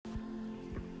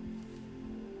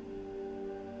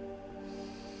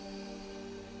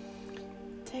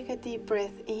Take a deep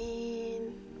breath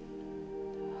in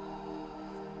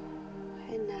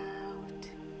and out.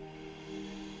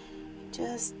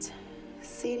 Just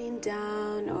sitting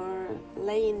down or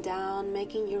laying down,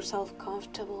 making yourself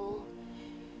comfortable.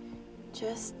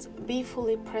 Just be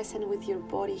fully present with your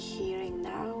body here and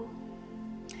now.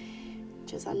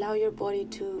 Just allow your body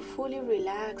to fully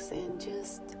relax and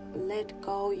just let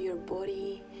go your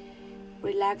body.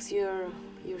 Relax your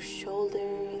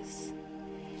shoulders.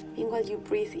 And while you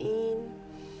breathe in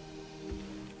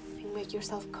and make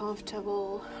yourself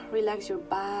comfortable, relax your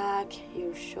back,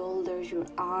 your shoulders, your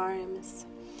arms,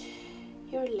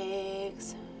 your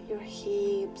legs, your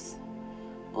hips,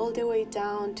 all the way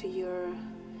down to your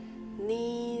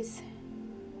knees,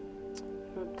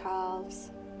 your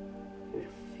calves, your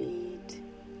feet.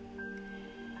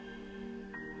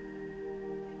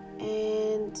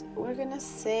 And we're gonna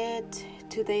set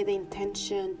today the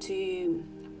intention to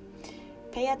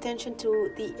pay attention to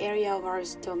the area of our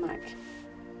stomach.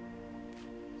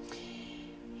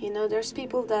 You know, there's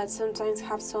people that sometimes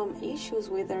have some issues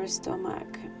with their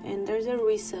stomach, and there's a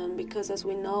reason, because as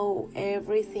we know,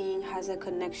 everything has a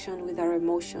connection with our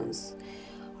emotions.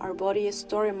 Our body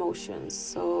stores emotions,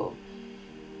 so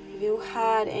if you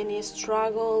had any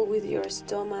struggle with your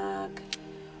stomach,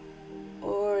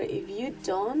 or if you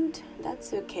don't,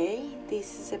 that's okay.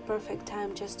 This is a perfect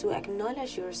time just to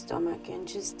acknowledge your stomach and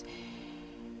just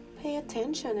pay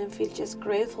attention and feel just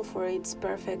grateful for its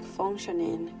perfect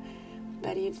functioning.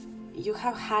 But if you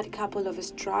have had a couple of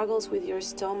struggles with your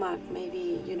stomach,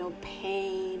 maybe,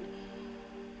 pain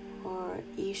or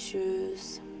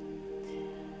issues,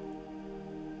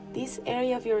 this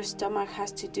area of your stomach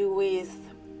has to do with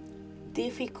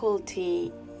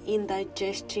difficulty in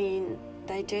digesting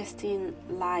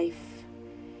life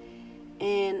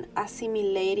and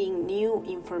assimilating new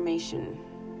information.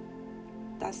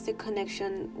 That's the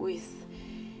connection with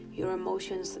your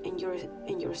emotions and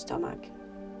your stomach.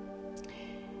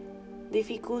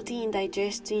 Difficulty in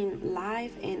digesting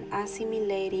life and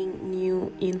assimilating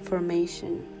new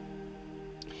information.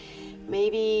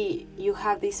 Maybe you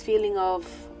have this feeling of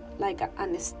like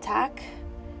an stuck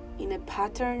in a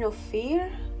pattern of fear,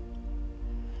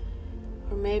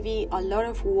 or maybe a lot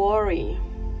of worry,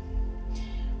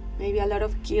 maybe a lot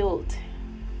of guilt,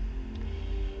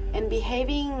 and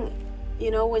behaving.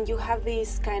 When you have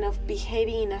this kind of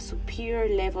behaving in a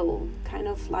superior level, kind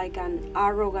of like an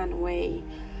arrogant way,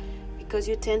 because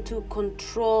you tend to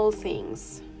control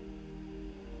things.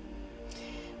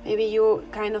 Maybe you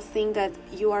kind of think that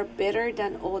you are better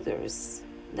than others.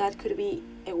 That could be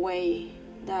a way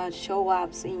that shows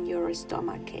up in your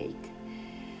stomach ache.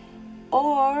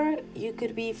 Or you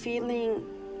could be feeling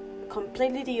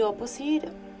completely the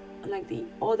opposite, like the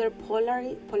other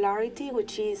polarity,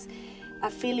 which is a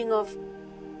feeling of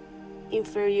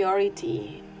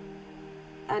inferiority,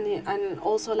 and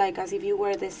also like as if you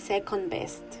were the second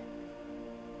best.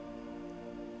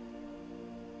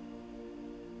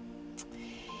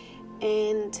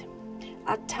 And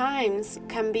at times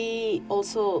can be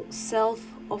also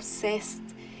self-obsessed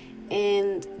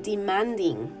and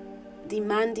demanding.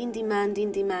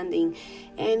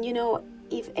 And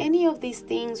if any of these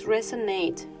things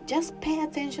resonate, just pay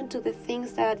attention to the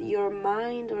things that your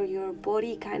mind or your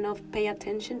body kind of pay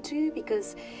attention to,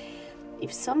 because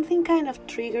if something kind of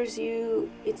triggers you,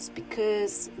 it's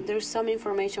because there's some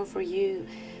information for you.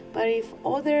 But if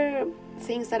other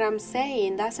things that I'm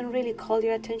saying doesn't really call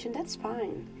your attention, that's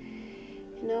fine.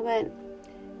 But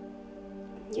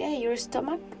your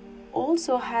stomach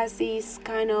also has this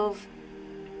kind of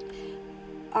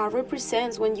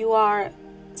represents when you are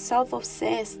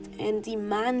self-obsessed and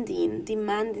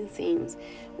demanding things,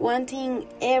 wanting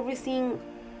everything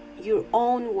your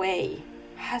own way,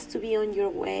 has to be on your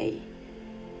way.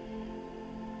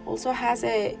 Also has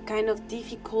a kind of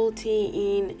difficulty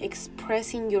in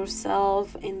expressing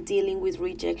yourself and dealing with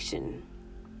rejection.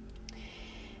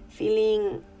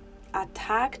 Feeling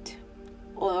attacked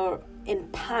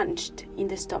and punched in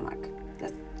the stomach.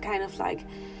 That's kind of like,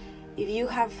 if you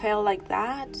have felt like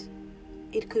that,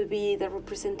 it could be the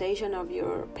representation of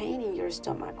your pain in your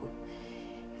stomach.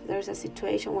 If there's a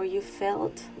situation where you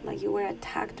felt like you were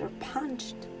attacked or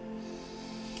punched.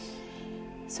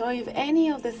 So if any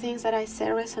of the things that I said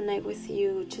resonate with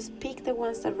you, just pick the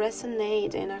ones that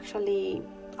resonate and actually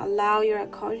allow your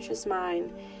unconscious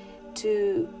mind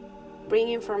to bring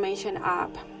information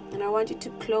up. And I want you to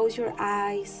close your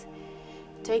eyes,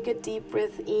 take a deep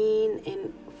breath in,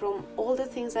 and from all the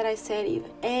things that I said, if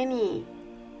any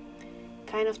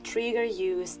kind of trigger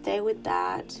you, stay with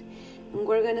that. And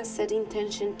we're going to set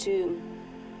intention to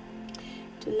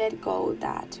let go of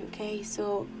that, okay?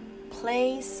 So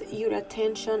place your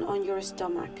attention on your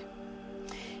stomach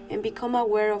and become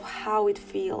aware of how it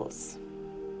feels.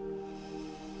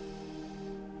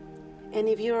 And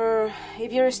if your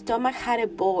stomach had a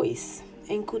voice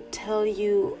and could tell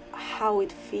you how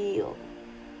it felt,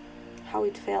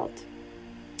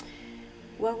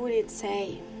 what would it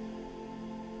say?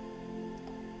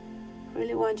 I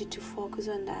really want you to focus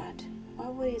on that.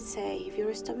 What would it say if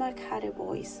your stomach had a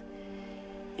voice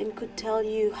and could tell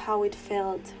you how it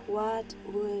felt? What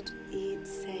would it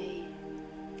say?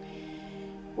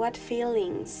 What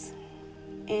feelings,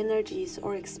 energies,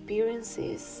 or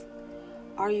experiences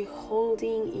are you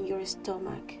holding in your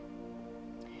stomach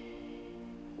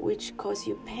which cause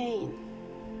you pain?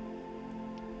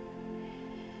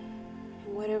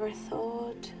 And whatever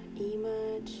thought,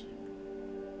 image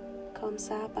comes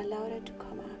up, allow it to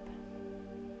come up.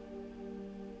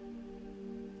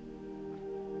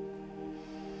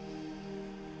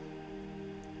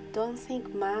 Don't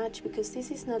think much, because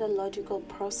this is not a logical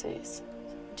process.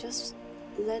 Just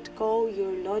let go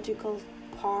your logical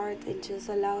part and just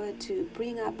allow it to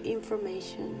bring up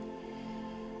information.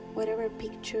 Whatever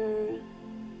picture,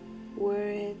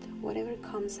 word, whatever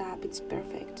comes up, it's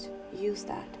perfect. Use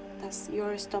that. That's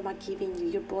your stomach giving you,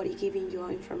 your body giving you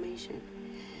information.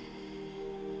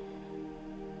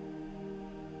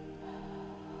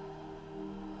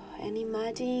 And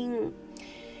imagine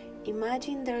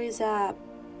there is a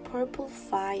purple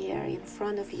fire in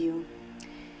front of you.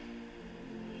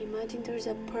 Imagine there's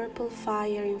a purple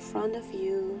fire in front of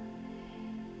you,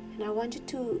 and I want you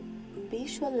to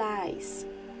visualize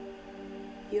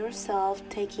yourself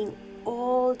taking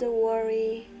all the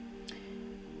worry,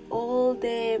 all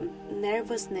the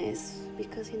nervousness,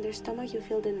 because in the stomach you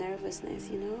feel the nervousness,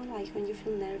 like when you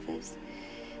feel nervous.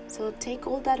 So take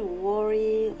all that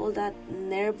worry, all that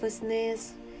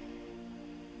nervousness.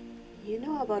 You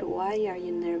know about why are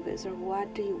you nervous or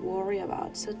what do you worry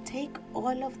about. So take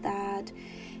all of that.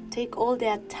 Take all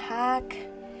the attack,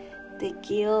 the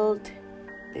guilt,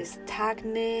 the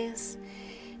stuckness,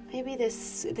 maybe the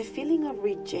feeling of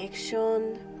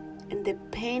rejection and the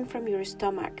pain from your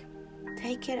stomach.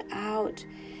 Take it out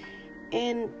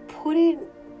and putting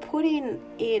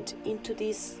it into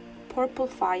this purple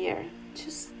fire.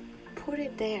 Just put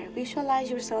it there. Visualize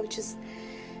yourself just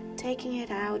taking it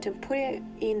out and put it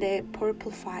in the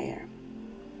purple fire.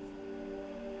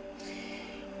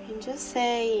 And just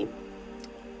say,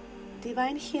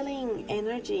 Divine Healing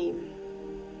Energy,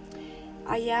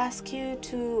 I ask you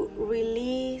to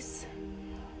release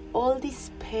all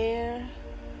despair,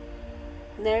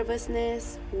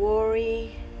 nervousness,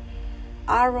 worry,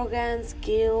 arrogance,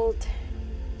 guilt,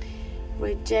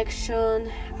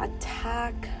 rejection,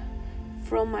 attack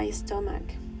from my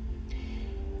stomach,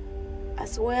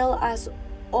 as well as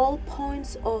all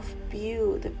points of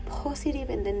view, the positive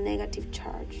and the negative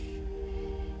charge,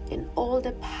 and all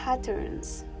the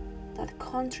patterns that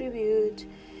contribute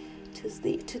to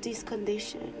this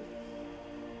condition.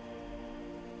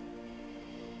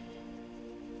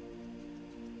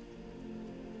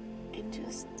 And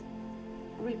just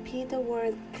repeat the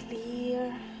word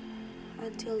clear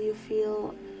until you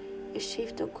feel a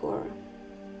shift occur.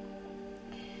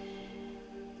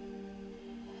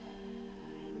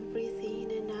 And breathe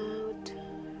in and out.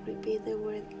 Repeat the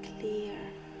word clear,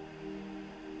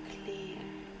 clear.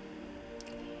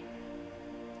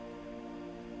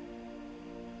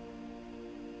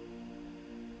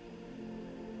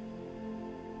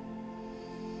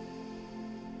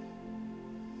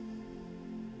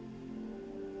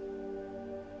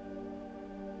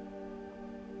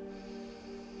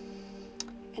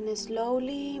 And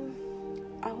slowly,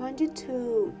 I want you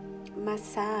to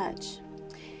massage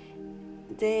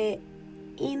the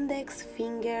index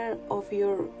finger of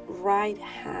your right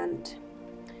hand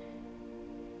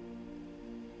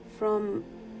from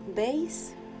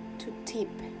base to tip.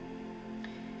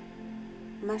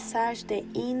 Massage the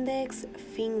index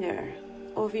finger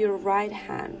of your right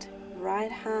hand,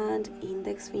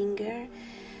 index finger,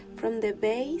 from the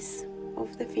base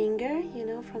of the finger,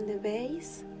 from the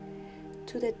base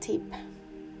to the tip.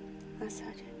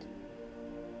 Massage it.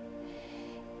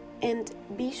 And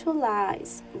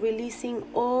visualize releasing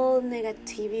all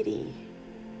negativity.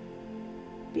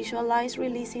 Visualize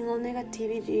releasing all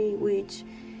negativity which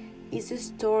is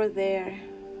stored there,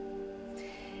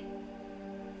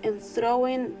 and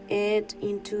throwing it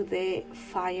into the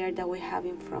fire that we have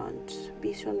in front.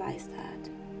 Visualize that.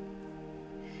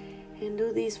 And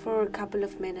do this for a couple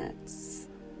of minutes.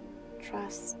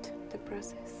 Trust the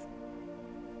process.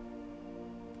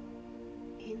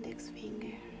 Index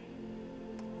finger,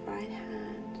 right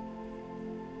hand.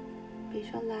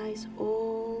 Visualize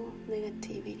all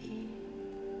negativity.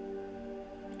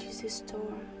 energy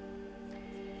store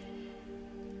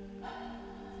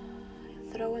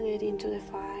and throwing it into the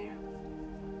fire.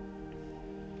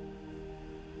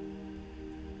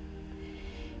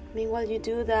 Meanwhile you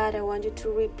do that, I want you to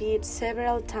repeat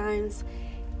several times,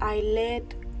 I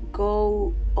let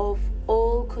go of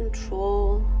all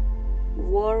control,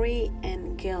 worry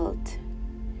and guilt.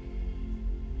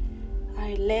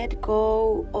 I let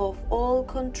go of all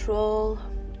control,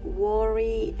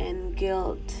 worry and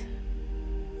guilt.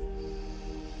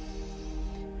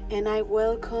 And I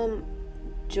welcome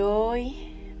joy,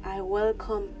 I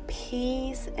welcome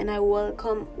peace, and I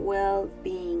welcome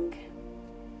well-being.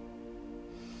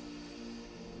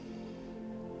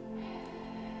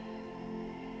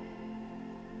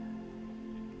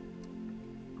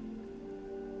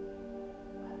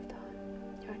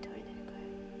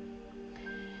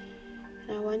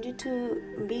 I want you to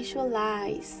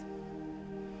visualize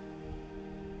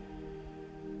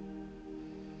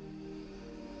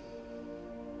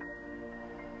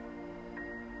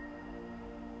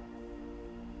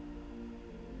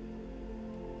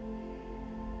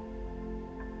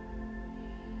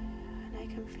and I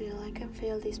can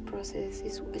feel this process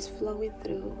is flowing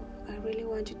through. I really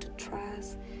want you to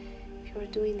trust. If you're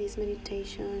doing this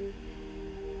meditation,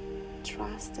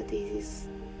 trust that there's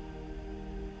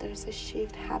a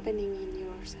shift happening in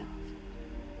yourself.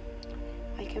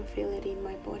 I can feel it in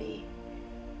my body.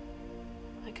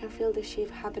 I can feel the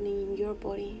shift happening in your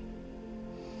body.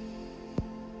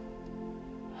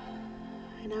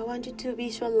 And I want you to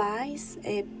visualize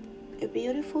a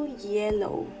beautiful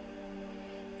yellow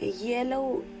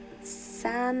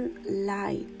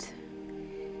sunlight.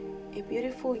 A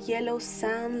beautiful yellow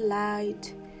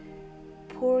sunlight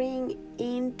pouring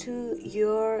into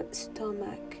your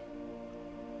stomach.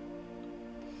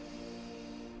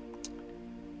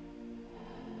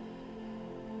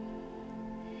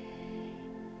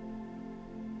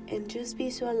 And just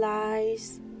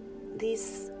visualize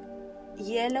this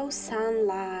yellow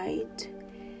sunlight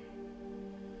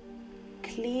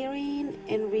clearing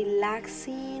and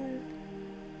relaxing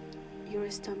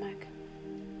your stomach.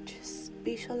 Just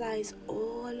visualize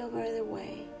all over the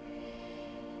way,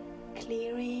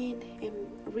 clearing and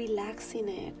relaxing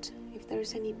it. If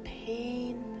there's any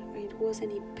pain, or it was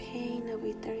any pain, or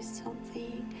if there is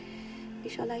something,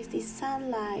 visualize this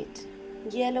sunlight,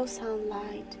 yellow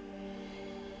sunlight.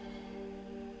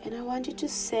 And I want you to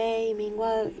say,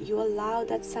 meanwhile you allow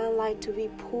that sunlight to be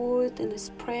poured and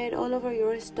spread all over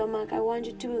your stomach, I want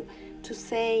you to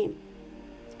say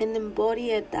and embody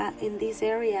it that in this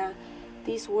area,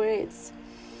 these words: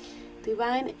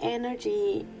 divine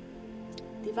energy,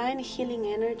 divine healing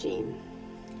energy,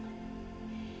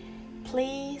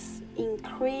 please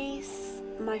increase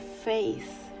my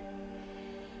faith.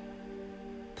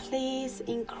 Please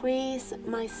increase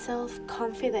my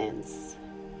self-confidence.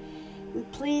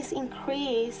 Please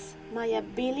increase my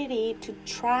ability to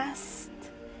trust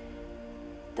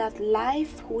that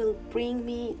life will bring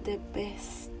me the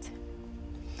best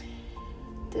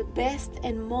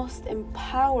and most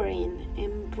empowering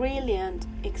and brilliant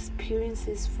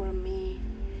experiences for me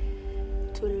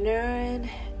to learn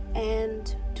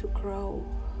and to grow.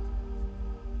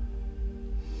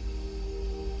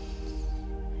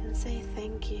 And say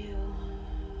thank you.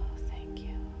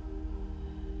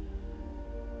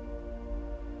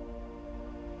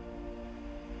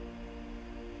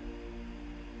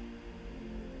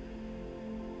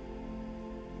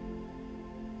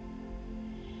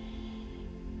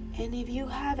 And if you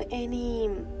have any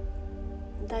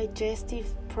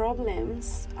digestive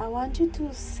problems, I want you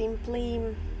to simply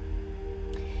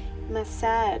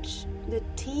massage the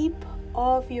tip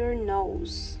of your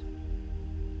nose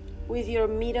with your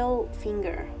middle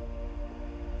finger.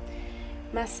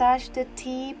 Massage the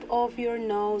tip of your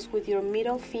nose with your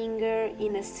middle finger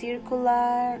in a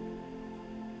circular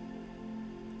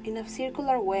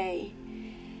way,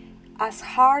 as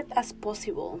hard as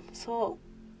possible. So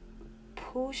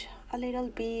push a little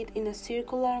bit in a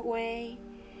circular way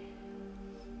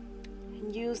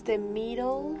and use the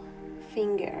middle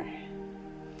finger,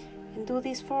 and do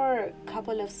this for a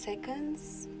couple of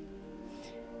seconds.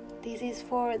 This is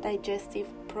for digestive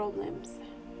problems.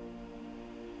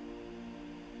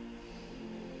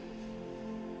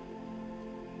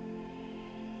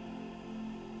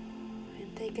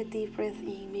 And take a deep breath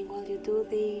in while you do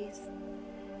this.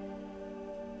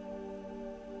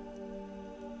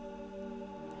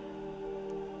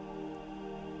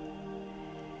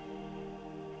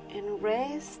 And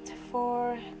rest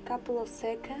for a couple of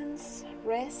seconds.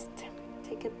 Rest.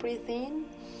 Take a breath in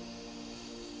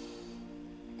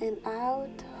and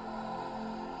out.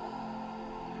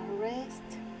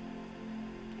 Rest.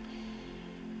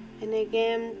 And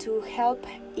again, to help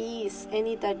ease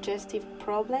any digestive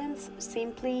problems,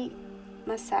 simply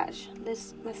massage.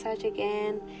 Let's massage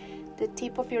again the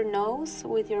tip of your nose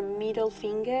with your middle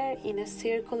finger in a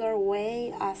circular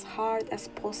way as hard as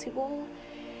possible,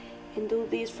 and do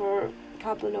this for a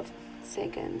couple of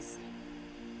seconds.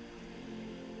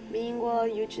 Meanwhile,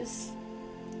 you just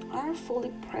are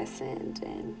fully present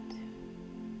and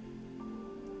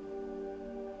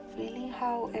feeling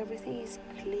how everything is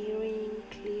clearing.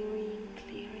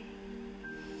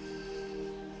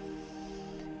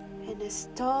 And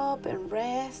stop and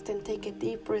rest and take a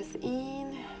deep breath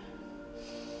in.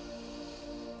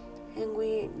 And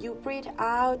when you breathe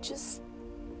out, just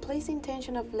place the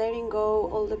intention of letting go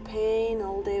all the pain,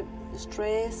 all the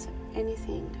stress,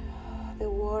 anything, the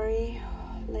worry.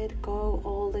 Let go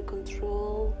all the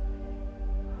control.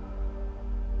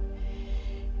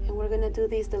 And we're gonna do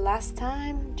this the last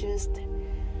time. Just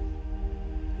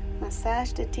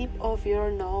massage the tip of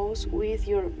your nose with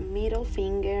your middle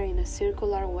finger in a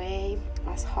circular way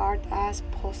as hard as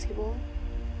possible.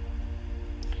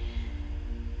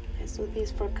 Let's do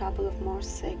this for a couple of more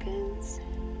seconds.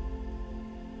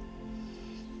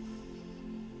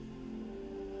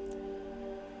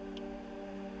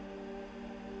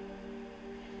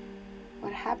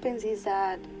 What happens is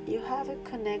that you have a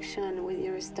connection with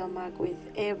your stomach, with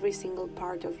every single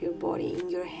part of your body, in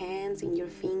your hands, in your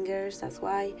fingers. That's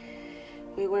why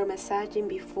we were massaging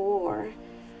before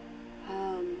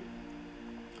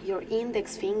your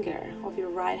index finger of your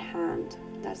right hand.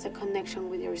 That's a connection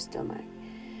with your stomach.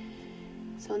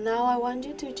 So now I want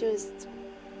you to just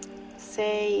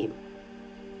say,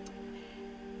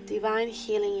 Divine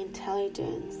Healing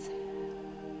Intelligence.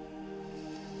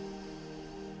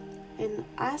 And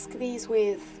ask this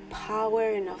with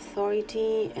power and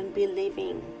authority and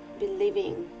believing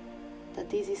that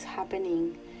this is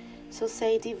happening. So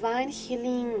say, Divine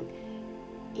Healing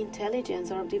Intelligence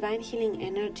or Divine Healing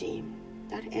Energy,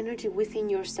 that energy within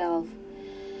yourself.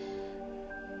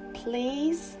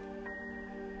 Please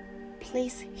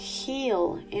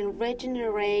heal and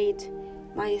regenerate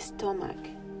my stomach.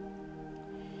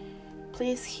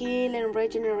 Please heal and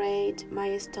regenerate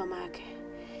my stomach.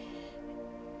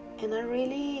 And I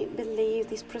really believe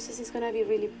this process is going to be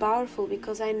really powerful,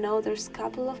 because I know there's a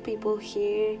couple of people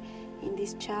here in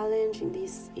this challenge, in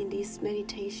this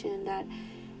meditation, that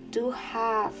do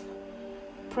have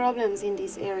problems in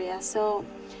this area. So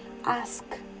ask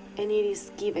and it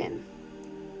is given.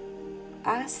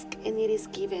 Ask and it is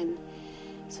given.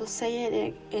 So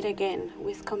say it again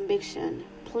with conviction.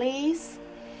 Please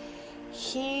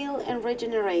heal and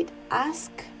regenerate.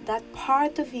 Ask that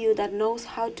part of you that knows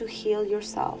how to heal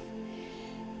yourself.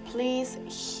 Please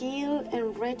heal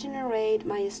and regenerate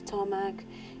my stomach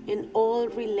and all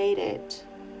related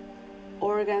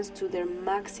organs to their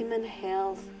maximum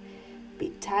health,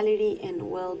 vitality, and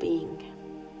well-being.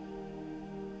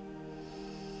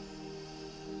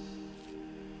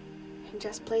 And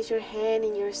just place your hand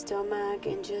in your stomach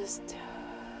and just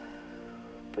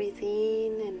breathe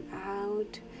in and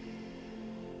out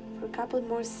for a couple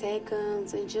more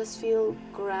seconds, and just feel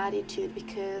gratitude,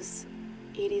 because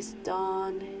it is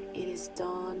done. It is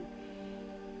done.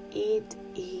 It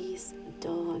is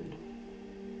done.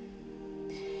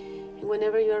 And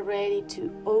whenever you're ready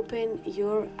to open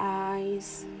your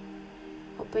eyes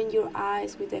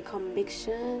with the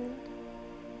conviction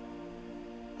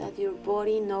that your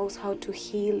body knows how to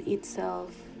heal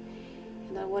itself,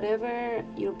 and that whatever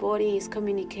your body is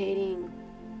communicating,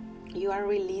 you are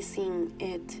releasing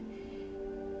it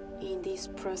in these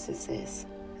processes.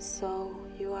 So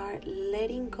you are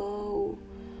letting go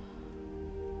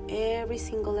every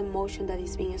single emotion that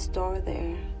is being stored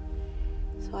there.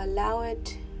 So allow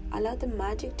the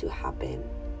magic to happen.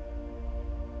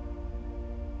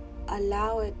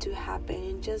 Allow it to happen,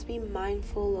 and just be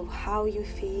mindful of how you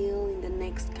feel in the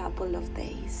next couple of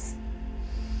days.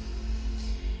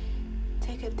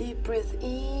 Take a deep breath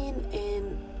in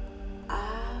and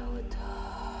out.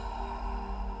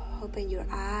 Open your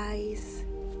eyes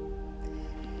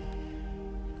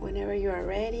whenever you are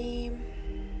ready.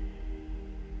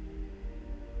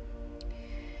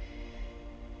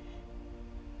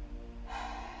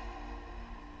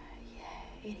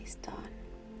 It is done.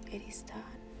 It is done.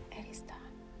 It is done.